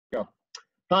Go.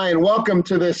 Hi, and welcome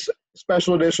to this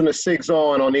special edition of SIGG'S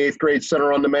on the 8th Grade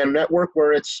Center on Demand Network,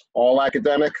 where it's all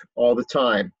academic all the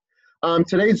time.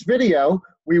 Today's video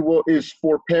is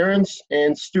for parents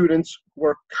and students who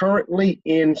are currently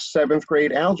in 7th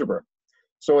grade algebra.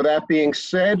 So with that being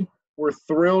said, we're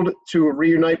thrilled to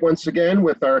reunite once again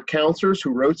with our counselors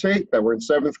who rotate that were in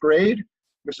 7th grade.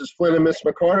 Mrs. Flynn and Miss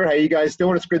McCarter, how you guys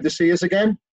doing? It's good to see us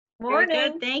again. Morning.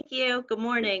 Very good, thank you. Good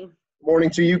morning.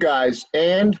 Morning to you guys.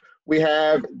 And we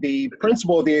have the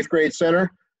principal of the 8th Grade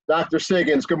Center, Dr.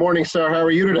 SIGG'S. Good morning, sir. How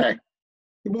are you today?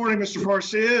 Good morning, Mr.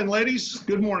 Garcia, and ladies,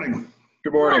 good morning.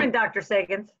 Good morning. Good morning, Dr.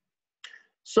 SIGG'S.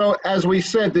 So as we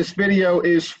said, this video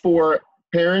is for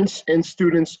parents and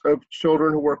students of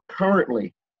children who are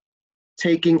currently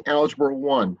taking Algebra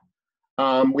 1.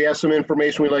 We have some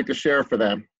information we'd like to share for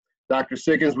them. Dr.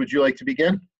 SIGG'S, would you like to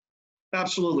begin?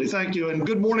 Absolutely, thank you. And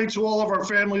good morning to all of our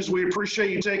families. We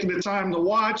appreciate you taking the time to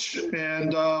watch,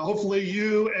 and hopefully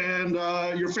you and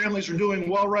your families are doing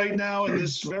well right now in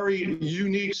this very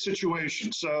unique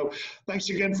situation. So thanks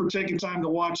again for taking time to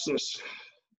watch this.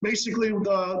 Basically,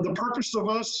 the purpose of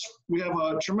us, we have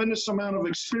a tremendous amount of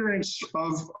experience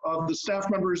of the staff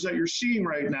members that you're seeing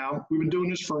right now. We've been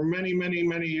doing this for many, many,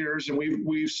 many years, and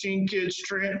we've seen kids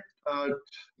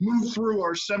move through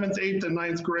our 7th, 8th, and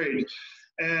 9th grade.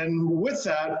 And with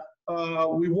that,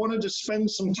 we wanted to spend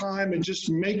some time and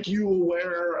just make you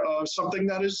aware of something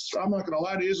that is, I'm not going to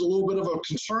lie to you, is a little bit of a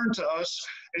concern to us,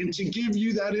 and to give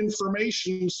you that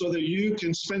information so that you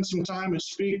can spend some time and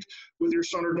speak with your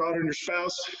son or daughter and your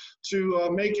spouse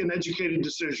to make an educated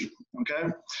decision, okay?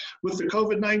 With the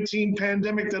COVID-19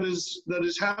 pandemic that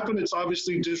has happened, it's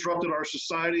obviously disrupted our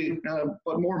society,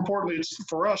 but more importantly, it's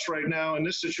for us right now in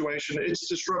this situation, it's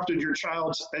disrupted your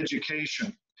child's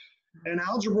education. And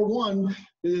Algebra 1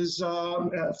 is,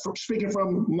 speaking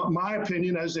from my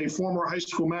opinion as a former high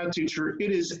school math teacher,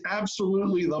 it is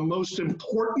absolutely the most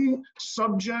important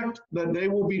subject that they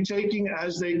will be taking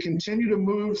as they continue to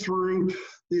move through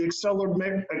the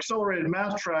accelerated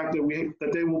math track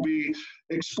that they will be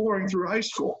exploring through high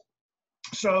school.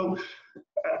 So,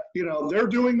 you know, they're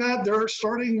doing that. They're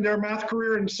starting their math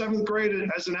career in 7th grade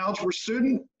as an algebra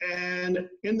student, and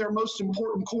in their most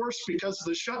important course, because of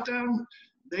the shutdown,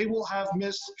 they will have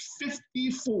missed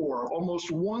 54,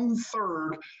 almost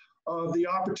 1/3 of the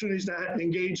opportunities to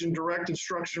engage in direct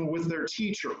instruction with their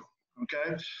teacher,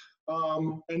 okay?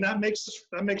 And that makes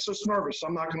us nervous,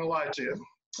 I'm not gonna lie to you.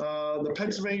 The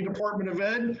Pennsylvania Department of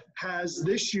Ed has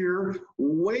this year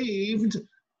waived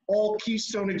all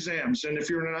Keystone exams. And if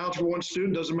you're an Algebra 1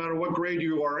 student, doesn't matter what grade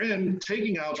you are in,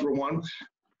 taking Algebra 1,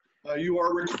 you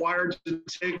are required to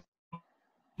take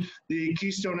the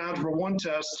Keystone Algebra 1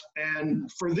 test,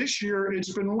 and for this year,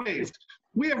 it's been waived.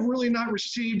 We have really not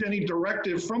received any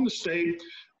directive from the state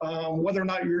whether or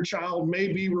not your child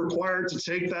may be required to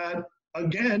take that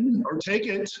again, or take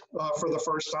it for the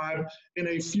first time in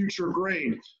a future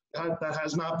grade. That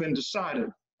has not been decided.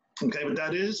 Okay, but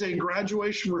that is a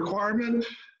graduation requirement.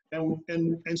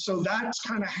 And so that's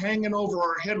kind of hanging over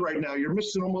our head right now. You're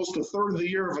missing almost 1/3 of the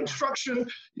year of instruction.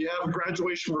 You have a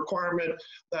graduation requirement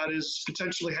that is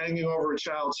potentially hanging over a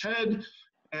child's head,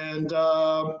 and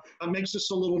that makes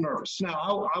us a little nervous.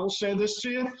 Now, I will say this to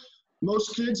you.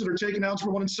 Most kids that are taking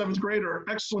Algebra 1 in 7th grade are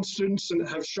excellent students and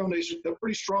have shown a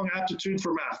pretty strong aptitude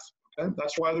for math. Okay?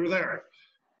 That's why they're there.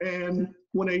 And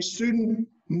when a student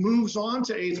moves on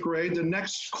to 8th grade, the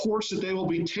next course that they will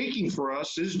be taking for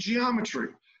us is geometry.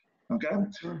 Okay,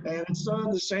 and it's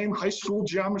the same high school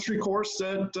geometry course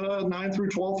that 9 through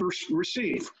 12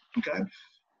 receive. Okay,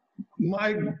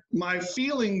 my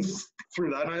feeling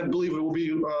through that, and I believe it will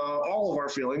be all of our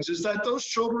feelings, is that those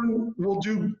children will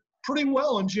do pretty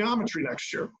well in geometry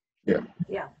next year.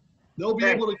 Yeah. They'll be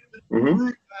able to get through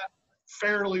that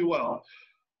fairly well.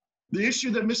 The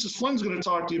issue that Mrs. Flynn's going to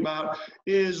talk to you about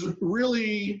is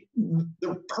really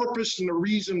the purpose and the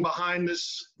reason behind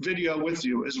this video with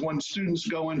you, is when students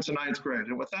go into 9th grade.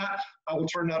 And with that, I will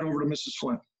turn that over to Mrs.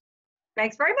 Flynn.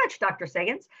 Thanks very much, Dr.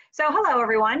 SIGG'S. So hello,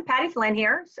 everyone. Patty Flynn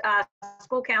here,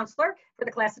 school counselor for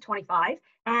the class of 25.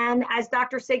 And as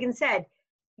Dr. SIGG'S said,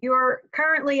 your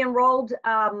currently enrolled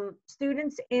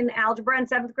students in algebra in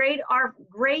 7th grade are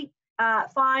great,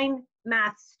 fine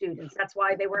math students. That's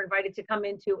why they were invited to come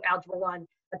into Algebra 1,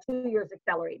 2 years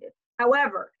accelerated.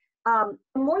 However,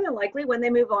 more than likely when they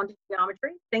move on to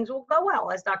geometry, things will go well,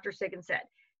 as Dr. SIGG'S said.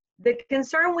 The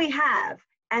concern we have,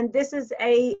 and this is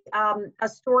a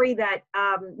story that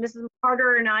Mrs.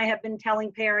 Carter and I have been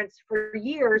telling parents for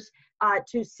years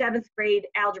to 7th grade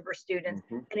algebra students,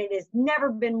 and it has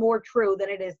never been more true than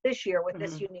it is this year with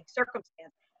this unique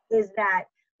circumstance, is that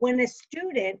when a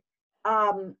student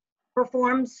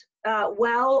performs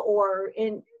well, or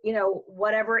in,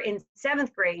 whatever in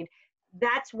 7th grade,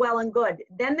 that's well and good.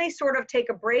 Then they sort of take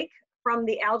a break from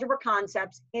the algebra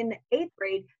concepts in 8th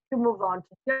grade to move on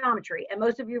to geometry. And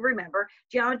most of you remember,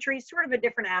 geometry is sort of a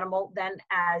different animal than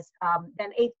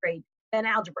 8th grade, than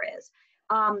algebra is.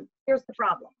 Here's the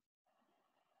problem.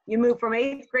 You move from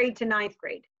 8th grade to 9th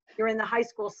grade. You're in the high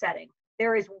school setting.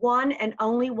 There is one and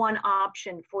only one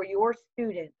option for your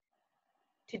student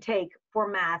to take for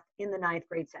math in the 9th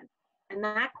grade center. And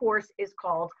that course is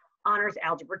called Honors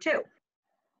Algebra 2.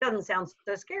 Doesn't sound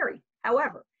so scary.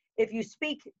 However, if you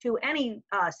speak to any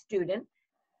student,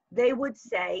 they would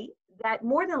say that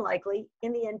more than likely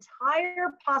in the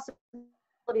entire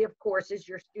possibility of courses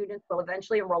your students will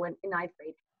eventually enroll in 9th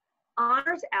grade,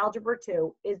 Honors Algebra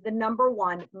 2 is the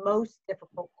 #1 most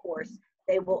difficult course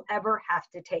they will ever have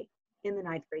to take in the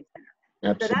 9th grade center.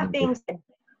 Absolutely. So that being said,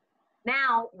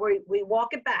 now we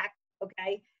walk it back,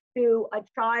 okay, to a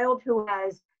child who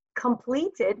has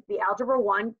completed the Algebra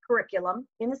 1 curriculum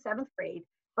in the 7th grade,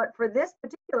 but for this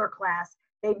particular class,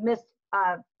 they've missed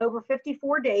over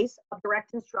 54 days of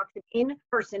direct instruction in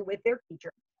person with their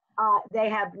teacher. They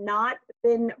have not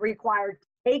been required to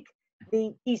take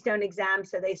the Keystone exam,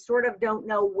 so they sort of don't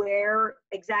know where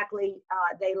exactly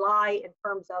they lie in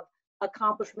terms of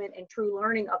accomplishment and true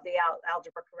learning of the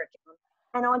algebra curriculum.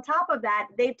 And on top of that,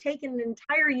 they've taken an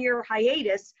entire year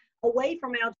hiatus away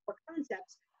from algebra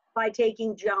concepts by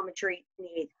taking geometry in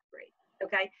the 8th grade,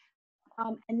 okay?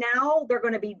 And now they're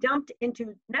going to be dumped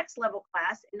into next level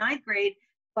class in 9th grade,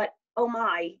 but oh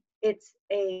my, it's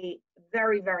a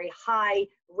very, very high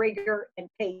rigor and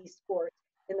pace course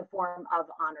in the form of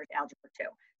Honors Algebra 2.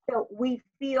 So we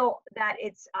feel that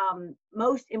it's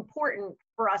most important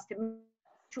for us to make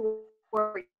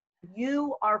sure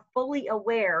you are fully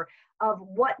aware of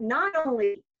what not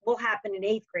only will happen in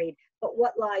 8th grade, but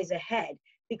what lies ahead,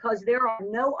 because there are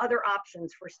no other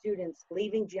options for students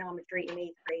leaving geometry in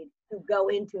 8th grade to go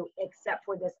into except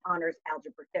for this Honors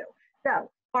Algebra 2.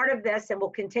 So part of this, and we'll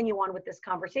continue on with this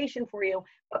conversation for you,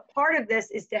 but part of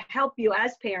this is to help you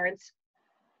as parents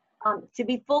to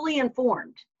be fully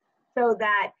informed so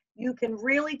that you can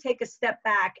really take a step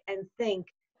back and think,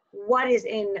 what is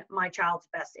in my child's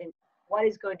best interest? What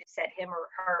is going to set him or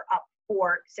her up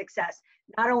for success,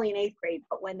 not only in 8th grade,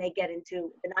 but when they get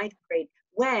into the 9th grade,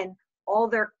 when all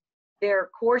their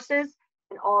courses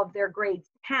and all of their grades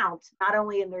count, not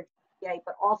only in their GPA,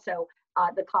 but also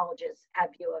the colleges have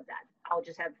view of that.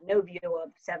 Colleges have no view of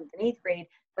 7th and 8th grade,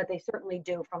 but they certainly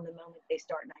do from the moment they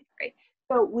start 9th grade.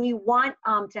 So we want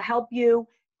to help you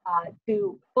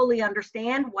to fully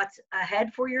understand what's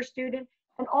ahead for your student.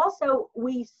 And also,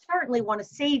 we certainly want to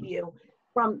save you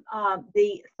from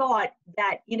the thought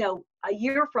that, a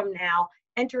year from now,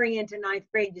 entering into 9th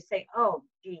grade, you say, oh,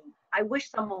 gee, I wish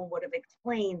someone would have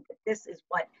explained that this is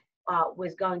what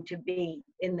was going to be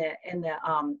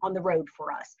on the road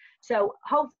for us. So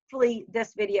hopefully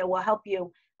this video will help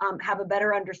you have a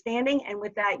better understanding, and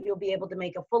with that, you'll be able to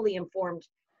make a fully informed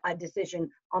decision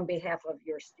on behalf of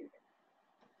your student.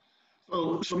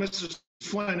 So Mrs.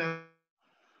 Flynn,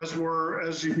 as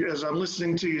I'm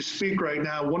listening to you speak right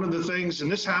now, one of the things,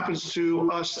 and this happens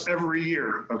to us every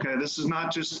year, okay? This is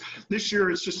not just, this year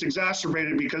it's just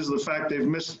exacerbated because of the fact they've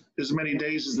missed as many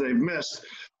days as they've missed.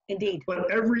 Indeed.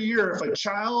 But every year, if a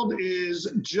child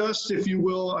is just, if you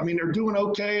will, I mean, they're doing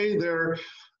okay, they're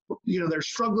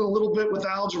struggling a little bit with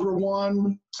Algebra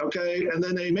 1, okay, and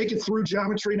then they make it through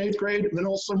geometry in 8th grade, and then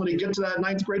all of a sudden when they get to that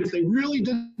 9th grade, if they really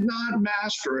did not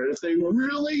master it, if they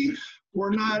really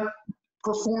were not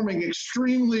performing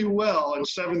extremely well in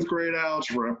 7th grade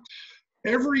algebra,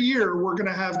 every year we're going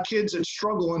to have kids that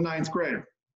struggle in 9th grade.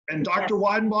 And Dr.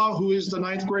 Weidenbaugh, who is the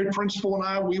 9th grade principal, and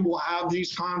I, we will have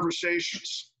these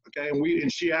conversations. Okay,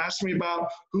 and she asked me about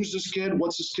who's this kid,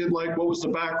 what's this kid like, what was the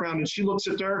background, and she looks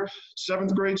at their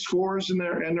 7th grade scores and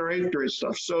their 8th grade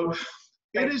stuff. So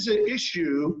it is an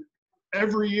issue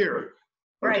every year.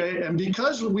 Okay, right. And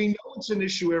because we know it's an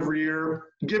issue every year,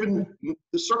 given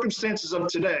the circumstances of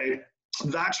today,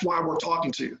 that's why we're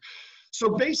talking to you.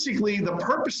 So basically, the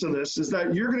purpose of this is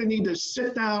that you're going to need to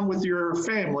sit down with your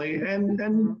family and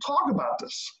talk about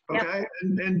this, okay?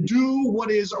 Yep. And do what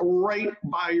is right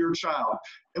by your child.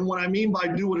 And what I mean by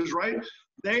do what is right,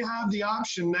 they have the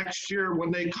option next year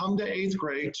when they come to 8th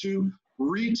grade to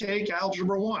retake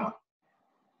Algebra 1,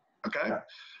 okay?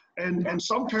 And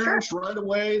some parents right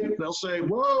away, they'll say,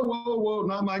 whoa, whoa, whoa,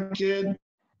 not my kid.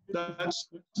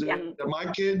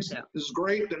 My kids is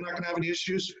great. They're not going to have any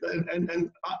issues. And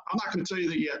I'm not going to tell you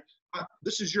that yet.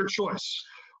 This is your choice.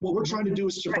 What we're trying to do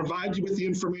is to provide you with the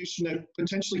information that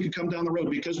potentially could come down the road.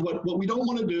 Because what we don't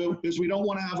want to do is we don't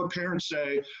want to have a parent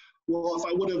say, well, if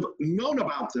I would have known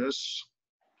about this,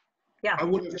 Yeah. I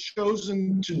would have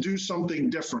chosen to do something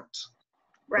different.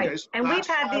 Right. Okay, so And we've that's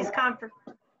had why- these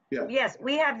Yeah. Yes,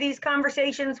 we have these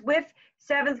conversations with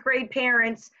 7th grade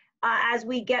parents as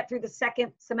we get through the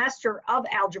second semester of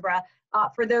algebra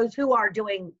for those who are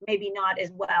doing maybe not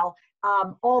as well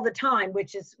all the time,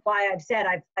 which is why I've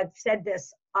said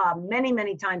this many,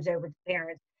 many times over to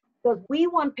parents, because we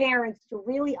want parents to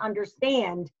really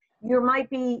understand you might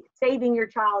be saving your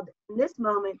child in this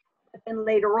moment, but then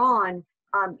later on,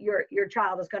 your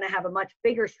child is going to have a much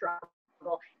bigger struggle.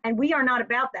 And we are not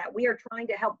about that. We are trying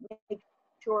to help make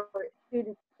sure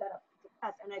students set up for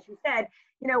success. And as you said,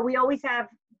 you know, we always have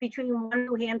between 1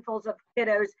 or 2 handfuls of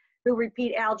kiddos who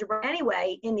repeat algebra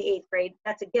anyway in the 8th grade.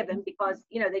 That's a given because,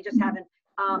 you know, they just haven't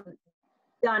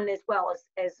done as well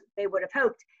as they would have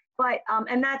hoped. But,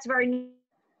 and that's very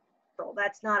natural.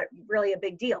 That's not really a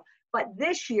big deal. But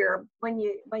this year, when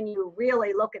you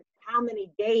really look at how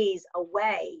many days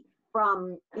away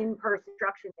from in-person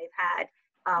instruction they've had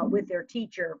with their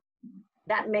teacher,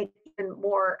 that makes it even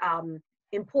more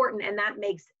important, and that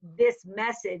makes this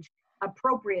message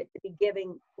appropriate to be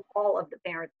giving to all of the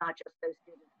parents, not just those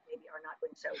students who maybe are not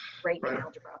doing so great in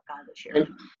algebra this year.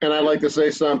 And I'd like to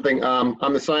say something.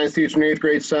 I'm the science teacher in the 8th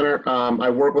grade center. I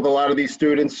work with a lot of these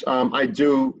students. I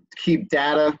do keep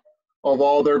data of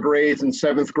all their grades in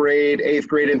 7th grade, 8th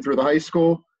grade, and through the high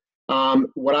school.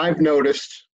 What I've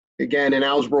noticed, again, in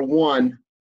Algebra 1,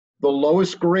 the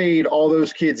lowest grade all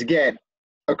those kids get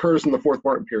occurs in the 4th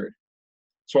Martin period.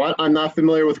 So I'm not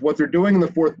familiar with what they're doing in the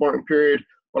 4th Martin period,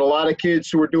 but a lot of kids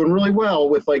who are doing really well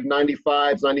with like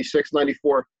 95s, 96,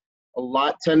 94, a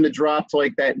lot tend to drop to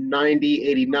like that 90,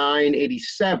 89,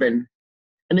 87,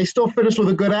 and they still finish with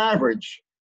a good average.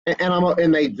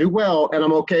 And they do well, and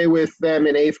I'm okay with them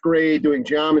in 8th grade doing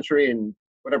geometry and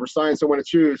whatever science they want to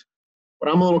choose. But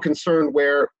I'm a little concerned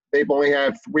where we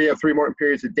have 3 Martin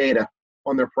periods of data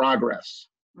on their progress.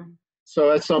 Mm-hmm. So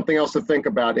that's something else to think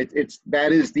about.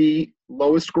 That is the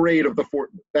lowest grade of that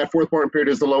 4th Martin period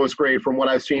is the lowest grade from what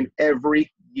I've seen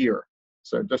every year.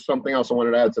 So just something else I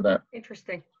wanted to add to that.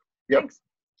 Interesting. Yep. Thanks.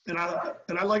 And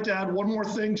I'd like to add one more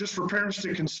thing just for parents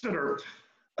to consider.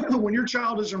 When your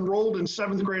child is enrolled in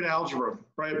 7th grade algebra,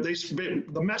 right,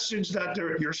 the message that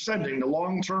you're sending, the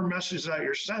long-term message that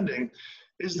you're sending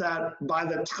is that by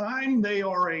the time they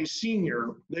are a senior,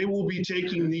 they will be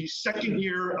taking the 2nd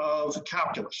year of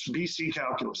calculus, BC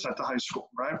calculus at the high school,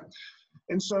 right?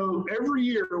 And so every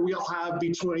year we'll have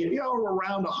between,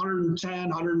 around 110,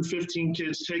 115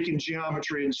 kids taking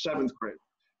geometry in 7th grade.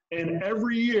 And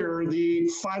every year, the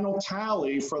final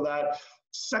tally for that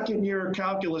 2nd year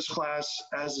calculus class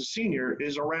as a senior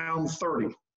is around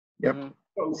 30. Yep.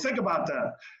 So think about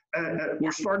that.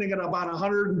 We're starting at about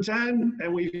 110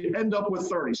 and we end up with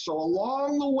 30. So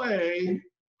along the way,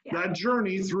 that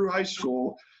journey through high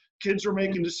school, kids are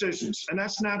making decisions, and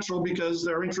that's natural because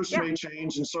their interests may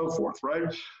change and so forth,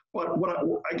 right? But what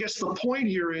I guess the point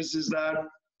here is that,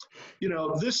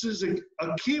 this is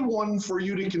a key one for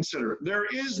you to consider. There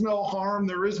is no harm,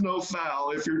 there is no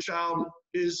foul if your child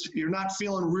you're not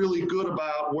feeling really good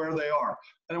about where they are.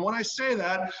 And when I say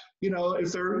that,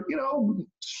 if they're,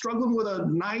 struggling with a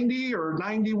 90 or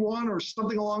 91 or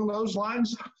something along those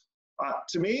lines,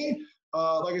 to me,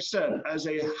 like I said, as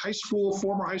a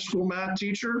former high school math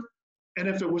teacher, and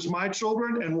if it was my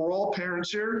children and we're all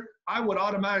parents here, I would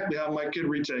automatically have my kid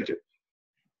retake it.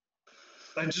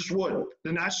 I just would.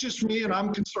 And that's just me, and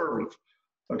I'm conservative.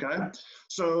 Okay?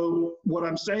 So what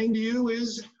I'm saying to you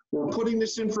is we're putting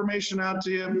this information out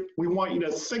to you. We want you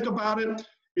to think about it.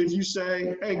 If you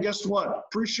say, hey, guess what?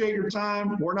 Appreciate your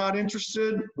time. We're not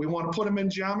interested. We want to put them in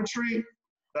geometry.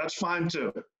 That's fine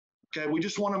too. Okay? We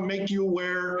just want to make you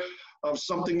aware of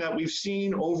something that we've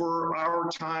seen over our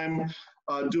time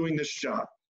doing this job.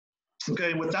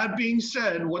 Okay, with that being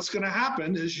said, what's going to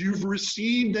happen is you've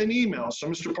received an email. So,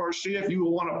 Mr. Parcia, if you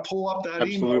want to pull up that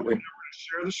email,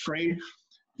 share the screen.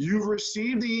 You've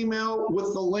received the email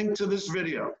with the link to this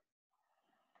video.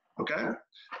 Okay,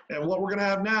 and what we're going to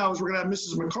have now is we're going to have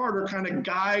Mrs. McCarter kind of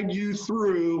guide you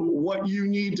through what you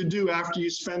need to do after you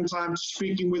spend time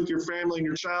speaking with your family and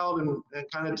your child and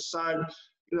kind of decide,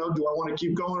 do I want to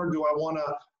keep going or do I want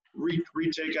to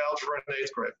retake algebra in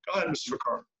 8th grade? Go ahead, Mrs.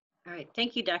 McCarter. All right,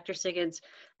 thank you, Dr. SIGG'S.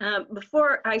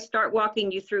 Before I start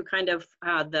walking you through kind of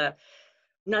the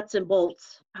nuts and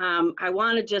bolts, I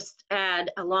want to just add,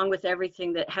 along with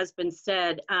everything that has been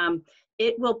said,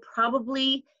 you will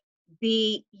probably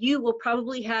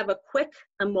have a quick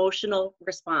emotional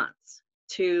response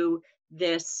to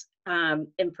this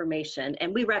information,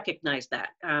 and we recognize that.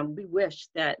 We wish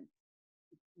that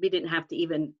we didn't have to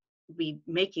even be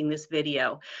making this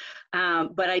video.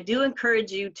 But I do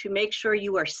encourage you to make sure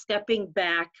you are stepping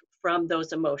back from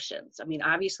those emotions. I mean,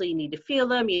 obviously you need to feel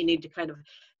them, you need to kind of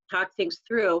talk things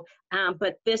through,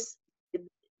 but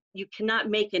you cannot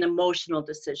make an emotional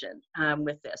decision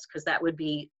with this, because that would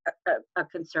be a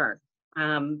concern,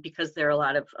 because there are a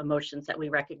lot of emotions that we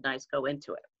recognize go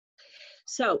into it.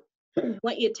 So I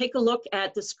want you to take a look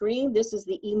at the screen. This is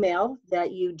the email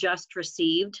that you just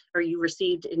received, or you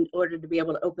received in order to be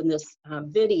able to open this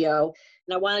video.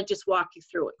 And I want to just walk you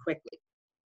through it quickly.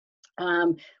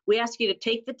 We ask you to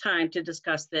take the time to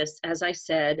discuss this, as I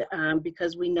said,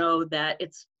 because we know that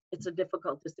it's a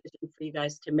difficult decision for you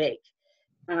guys to make.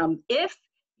 If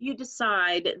you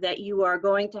decide that you are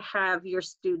going to have your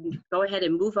student go ahead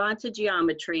and move on to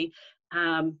geometry,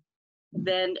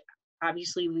 then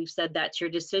obviously we've said that's your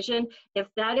decision. If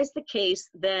that is the case,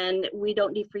 then we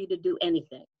don't need for you to do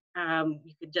anything.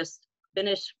 You could just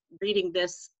finish reading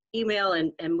this email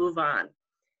and move on.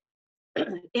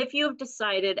 If you've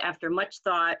decided after much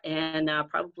thought and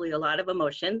probably a lot of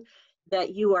emotion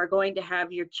that you are going to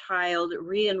have your child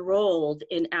re-enrolled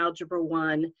in Algebra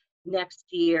 1 next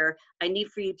year, I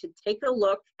need for you to take a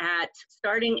look at,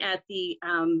 starting at the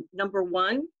number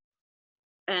 1,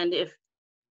 and if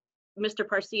Mr.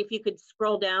 Parsi, if you could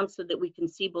scroll down so that we can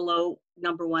see below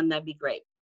number 1, that'd be great.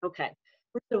 Okay.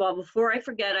 First of all, before I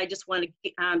forget, I just want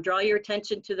to draw your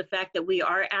attention to the fact that we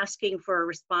are asking for a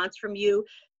response from you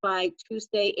by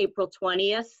Tuesday, April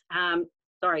 20th,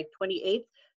 28th.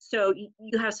 So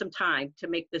you have some time to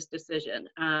make this decision,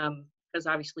 because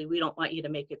obviously we don't want you to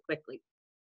make it quickly.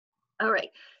 All right.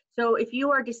 So if you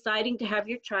are deciding to have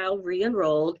your child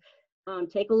re-enrolled,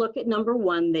 take a look at number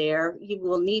 1 there. You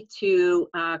will need to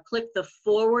click the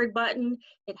forward button.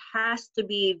 It has to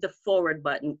be the forward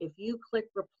button. If you click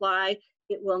reply,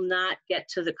 it will not get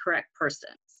to the correct person.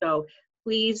 So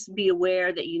please be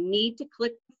aware that you need to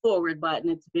click the forward button.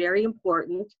 It's very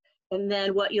important. And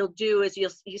then what you'll do is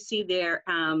you see there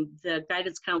the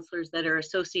guidance counselors that are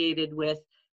associated with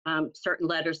certain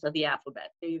letters of the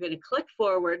alphabet. So you're going to click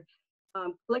forward.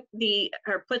 Put the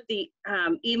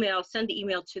email, send the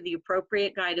email to the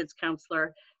appropriate guidance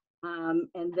counselor,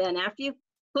 and then after you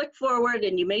click forward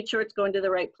and you made sure it's going to the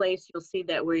right place, you'll see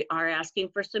that we are asking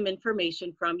for some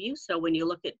information from you. So when you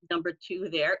look at number 2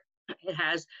 there, it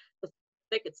has the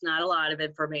specific, it's not a lot of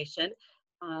information,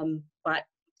 but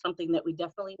something that we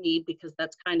definitely need, because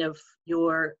that's kind of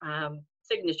your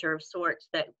signature of sorts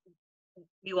that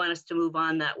you want us to move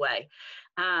on that way.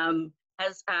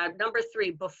 As number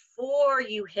 3, before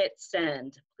you hit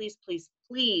send, please, please,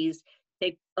 please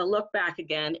take a look back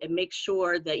again and make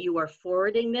sure that you are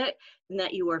forwarding it, and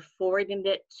that you are forwarding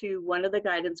it to one of the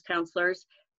guidance counselors,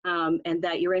 and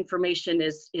that your information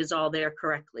is all there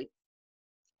correctly.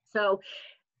 So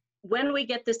when we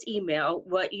get this email,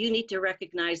 what you need to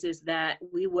recognize is that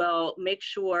we will make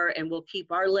sure and we'll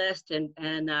keep our list and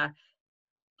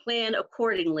plan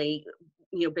accordingly,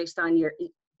 based on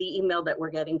the email that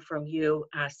we're getting from you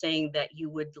saying that you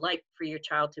would like for your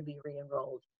child to be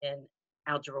re-enrolled in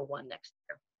Algebra 1 next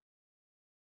year.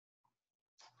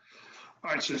 All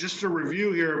right, so just to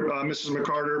review here, Mrs.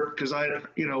 McCarter, because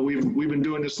we've been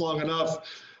doing this long enough.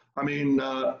 I mean,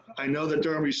 I know that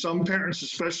there will be some parents,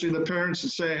 especially the parents that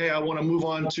say, hey, I want to move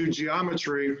on to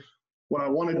geometry. What I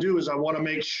want to do is I want to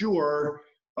make sure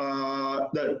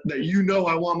that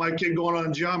I want my kid going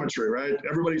on geometry, right?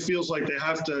 Everybody feels like they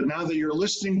have to, now that you're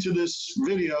listening to this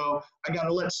video, I got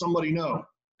to let somebody know,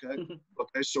 okay?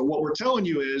 Okay, so what we're telling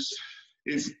you is,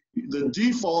 if the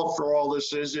default for all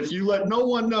this is, if you let no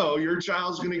one know, your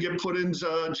child's going to get put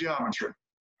into geometry.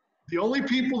 The only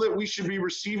people that we should be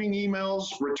receiving emails,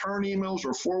 return emails,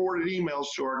 or forwarded emails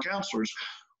to our counselors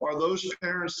are those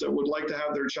parents that would like to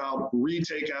have their child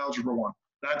retake Algebra 1.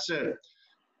 That's it.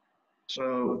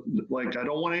 So, I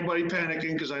don't want anybody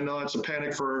panicking, because I know that's a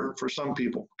panic for some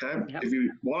people, okay? Yep. If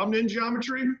you want them in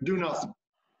geometry, do nothing.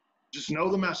 Just know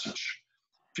the message.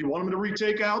 If you want them to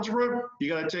retake algebra, you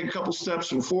got to take a couple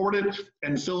steps and forward it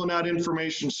and fill in that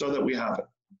information so that we have it.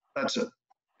 That's it.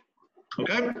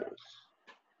 Okay?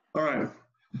 All right.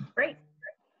 Great.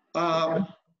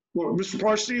 Well, Mr.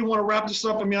 Parsi, you want to wrap this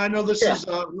up? I mean, I know this is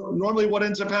normally what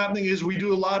ends up happening is we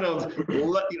do a lot of,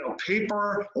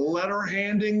 paper letter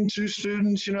handing to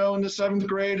students, in the 7th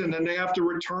grade, and then they have to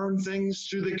return things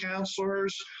to the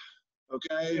counselors.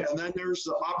 Okay, and then there's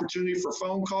the opportunity for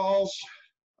phone calls.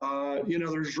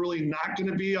 There's really not going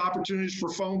to be opportunities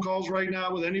for phone calls right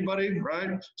now with anybody,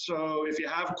 right? So if you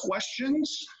have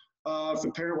questions, if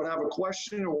a parent would have a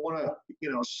question or want to,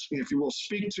 if you will,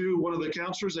 speak to one of the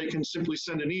counselors, they can simply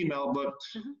send an email. But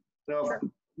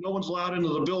no one's allowed into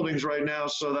the buildings right now,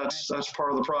 so that's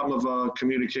part of the problem of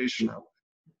communication.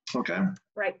 Okay.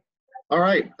 Right. All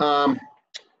right.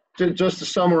 Just to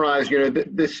summarize,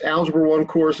 this Algebra 1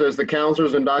 course, as the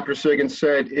counselors and Dr. Siggins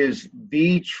said, is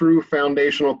the true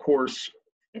foundational course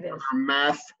It is. for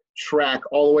math track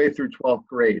all the way through 12th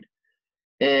grade.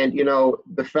 And,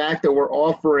 the fact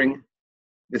that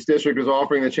this district is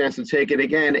offering the chance to take it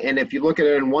again, and if you look at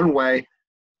it in one way,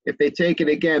 if they take it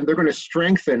again, they're going to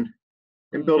strengthen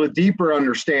and build a deeper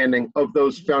understanding of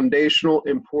those foundational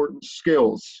important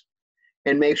skills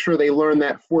and make sure they learn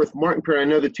that fourth marking period. I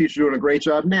know the teachers are doing a great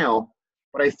job now,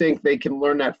 but I think they can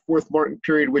learn that fourth marking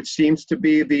period, which seems to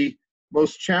be the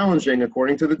most challenging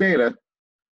according to the data.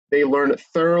 They learn it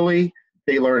thoroughly.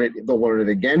 They'll learn it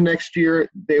again next year.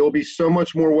 They will be so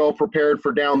much more well prepared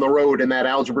for down the road in that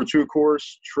Algebra 2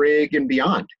 course, trig, and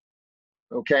beyond.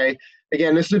 Okay?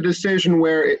 Again, this is a decision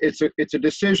where it's a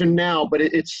decision now, but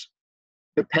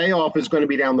the payoff is going to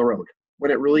be down the road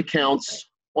when it really counts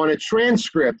on a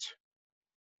transcript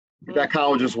that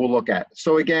colleges will look at.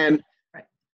 So again,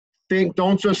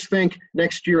 don't just think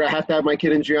next year I have to have my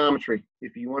kid in geometry.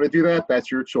 If you want to do that,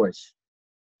 that's your choice.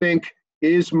 Think,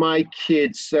 is my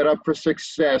kid set up for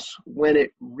success when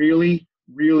it really,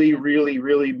 really, really,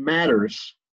 really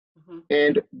matters?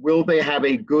 And will they have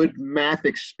a good math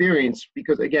experience?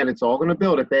 Because again, it's all going to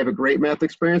build. If they have a great math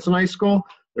experience in high school,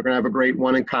 they're going to have a great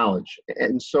one in college.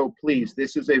 And so please,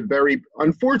 this is a very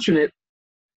unfortunate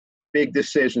big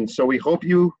decision. So we hope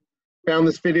you found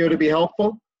this video to be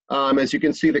helpful. As you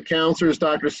can see, the counselors,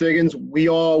 Dr. Siggins, we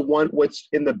all want what's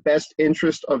in the best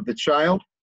interest of the child.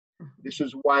 This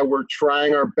is why we're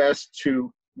trying our best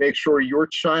to make sure your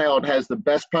child has the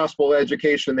best possible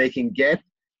education they can get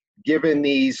given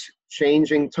these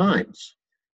changing times.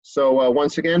 So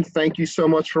once again, thank you so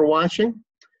much for watching.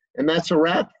 And that's a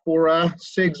wrap for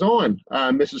SIGG'S On.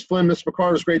 Mrs. Flynn, Ms.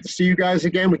 McCarter, it's great to see you guys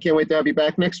again. We can't wait to have you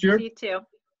back next year. You too.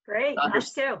 Great.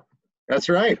 Us too. That's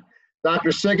right. Dr.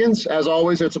 Siggins, as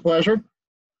always, it's a pleasure.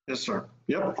 Yes, sir.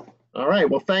 Yep. All right.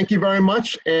 Well, thank you very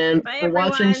much. And Bye, for everyone.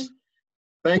 watching.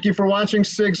 Thank you for watching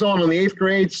SIGG'S On the 8th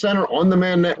Grade Center On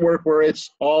Demand Network, where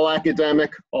it's all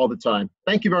academic all the time.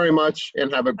 Thank you very much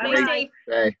and have a great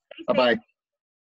day. Bye-bye.